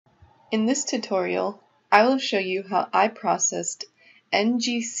In this tutorial, I will show you how I processed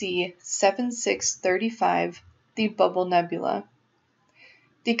NGC 7635, the Bubble Nebula.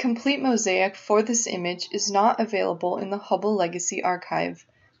 The complete mosaic for this image is not available in the Hubble Legacy Archive.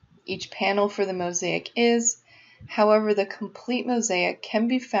 Each panel for the mosaic is, however, the complete mosaic can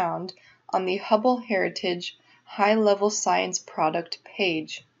be found on the Hubble Heritage High-Level Science Product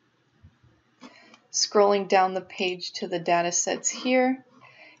page. Scrolling down the page to the datasets here,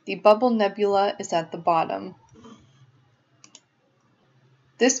 the Bubble Nebula is at the bottom.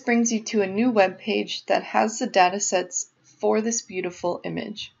 This brings you to a new web page that has the datasets for this beautiful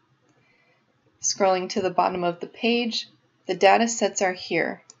image. Scrolling to the bottom of the page, the datasets are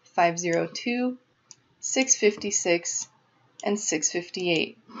here, 502, 656, and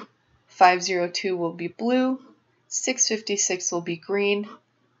 658. 502 will be blue, 656 will be green,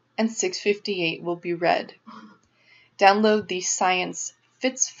 and 658 will be red. Download the Science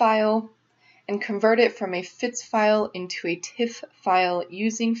FITS file and convert it from a FITS file into a TIFF file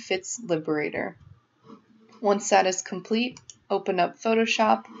using FITS Liberator. Once that is complete, open up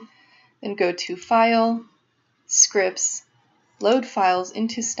Photoshop, then go to File, Scripts, Load Files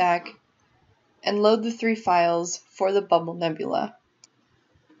into Stack, and load the 3 files for the Bubble Nebula.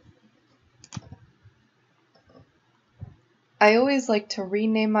 I always like to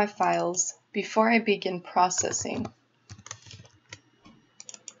rename my files before I begin processing.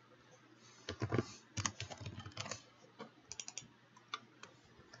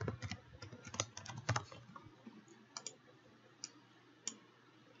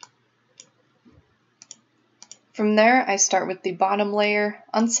 From there, I start with the bottom layer,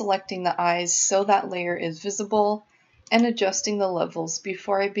 unselecting the eyes so that layer is visible, and adjusting the levels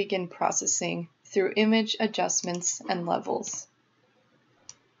before I begin processing through image adjustments and levels.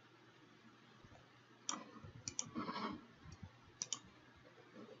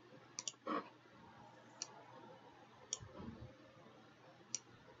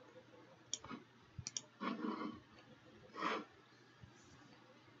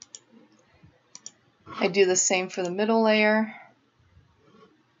 I do the same for the middle layer,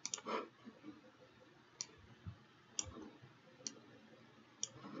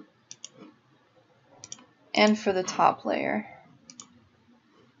 and for the top layer.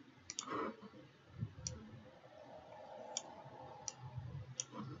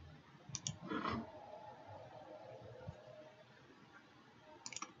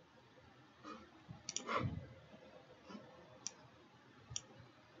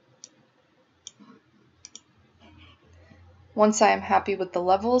 Once I am happy with the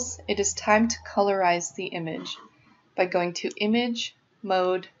levels, it is time to colorize the image by going to Image,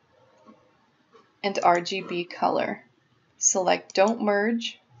 Mode, and RGB Color. Select Don't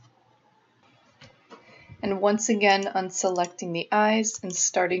Merge, and once again unselecting the eyes and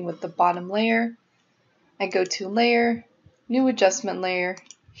starting with the bottom layer, I go to Layer, New Adjustment Layer,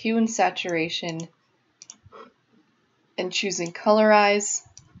 Hue and Saturation, and choosing Colorize,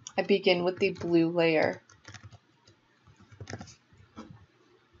 I begin with the blue layer.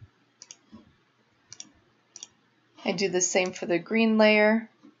 I do the same for the green layer,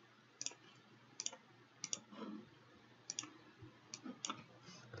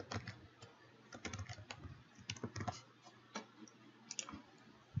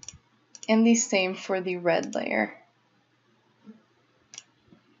 and the same for the red layer.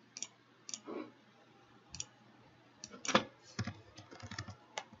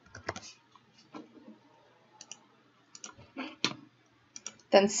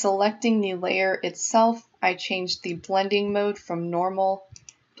 Then selecting the layer itself, I change the blending mode from normal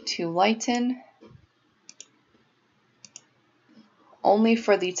to lighten. Only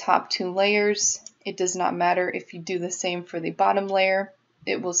for the top 2 layers. It does not matter if you do the same for the bottom layer.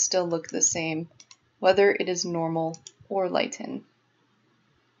 It will still look the same, whether it is normal or lighten.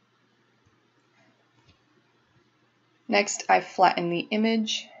 Next, I flatten the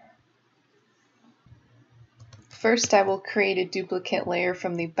image. First, I will create a duplicate layer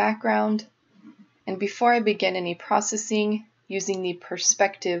from the background, and before I begin any processing, using the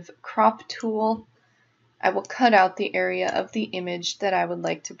Perspective Crop tool, I will cut out the area of the image that I would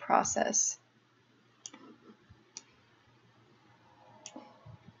like to process.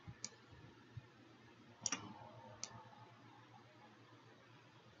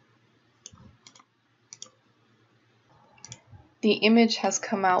 The image has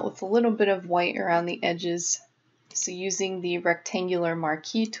come out with a little bit of white around the edges. So using the rectangular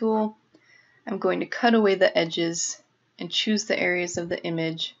marquee tool, I'm going to cut away the edges and choose the areas of the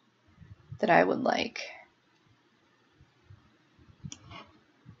image that I would like.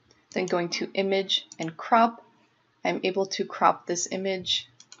 Then going to Image and Crop, I'm able to crop this image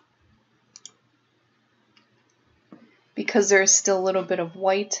Because there is still a little bit of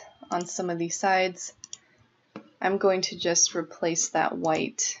white on some of these sides, I'm going to just replace that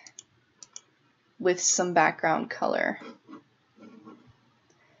white with some background color.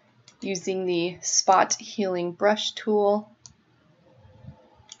 Using the spot healing brush tool,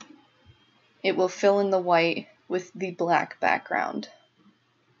 it will fill in the white with the black background.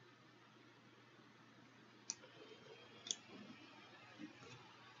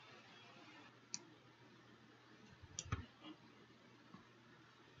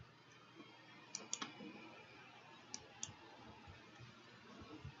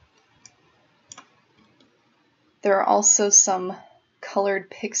 There are also some colored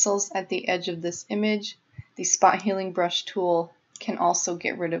pixels at the edge of this image. The spot healing brush tool can also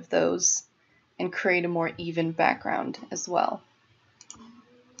get rid of those and create a more even background as well.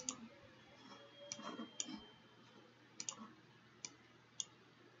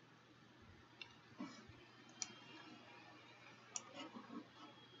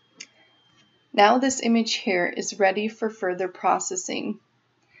 Now this image here is ready for further processing.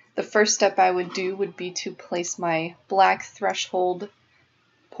 The first step I would do would be to place my black threshold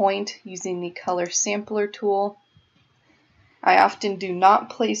point using the color sampler tool. I often do not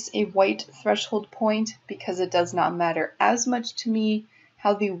place a white threshold point because it does not matter as much to me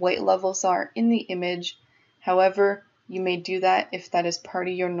how the white levels are in the image. However, you may do that if that is part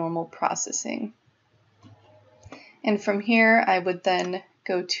of your normal processing. And from here, I would then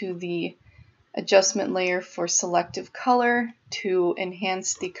go to the adjustment layer for selective color to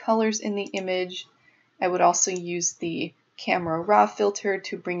enhance the colors in the image. I would also use the camera raw filter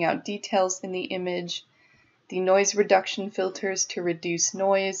to bring out details in the image, the noise reduction filters to reduce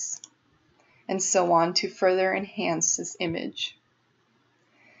noise, and so on to further enhance this image.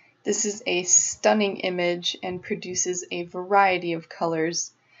 This is a stunning image and produces a variety of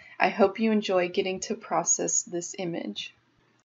colors. I hope you enjoy getting to process this image.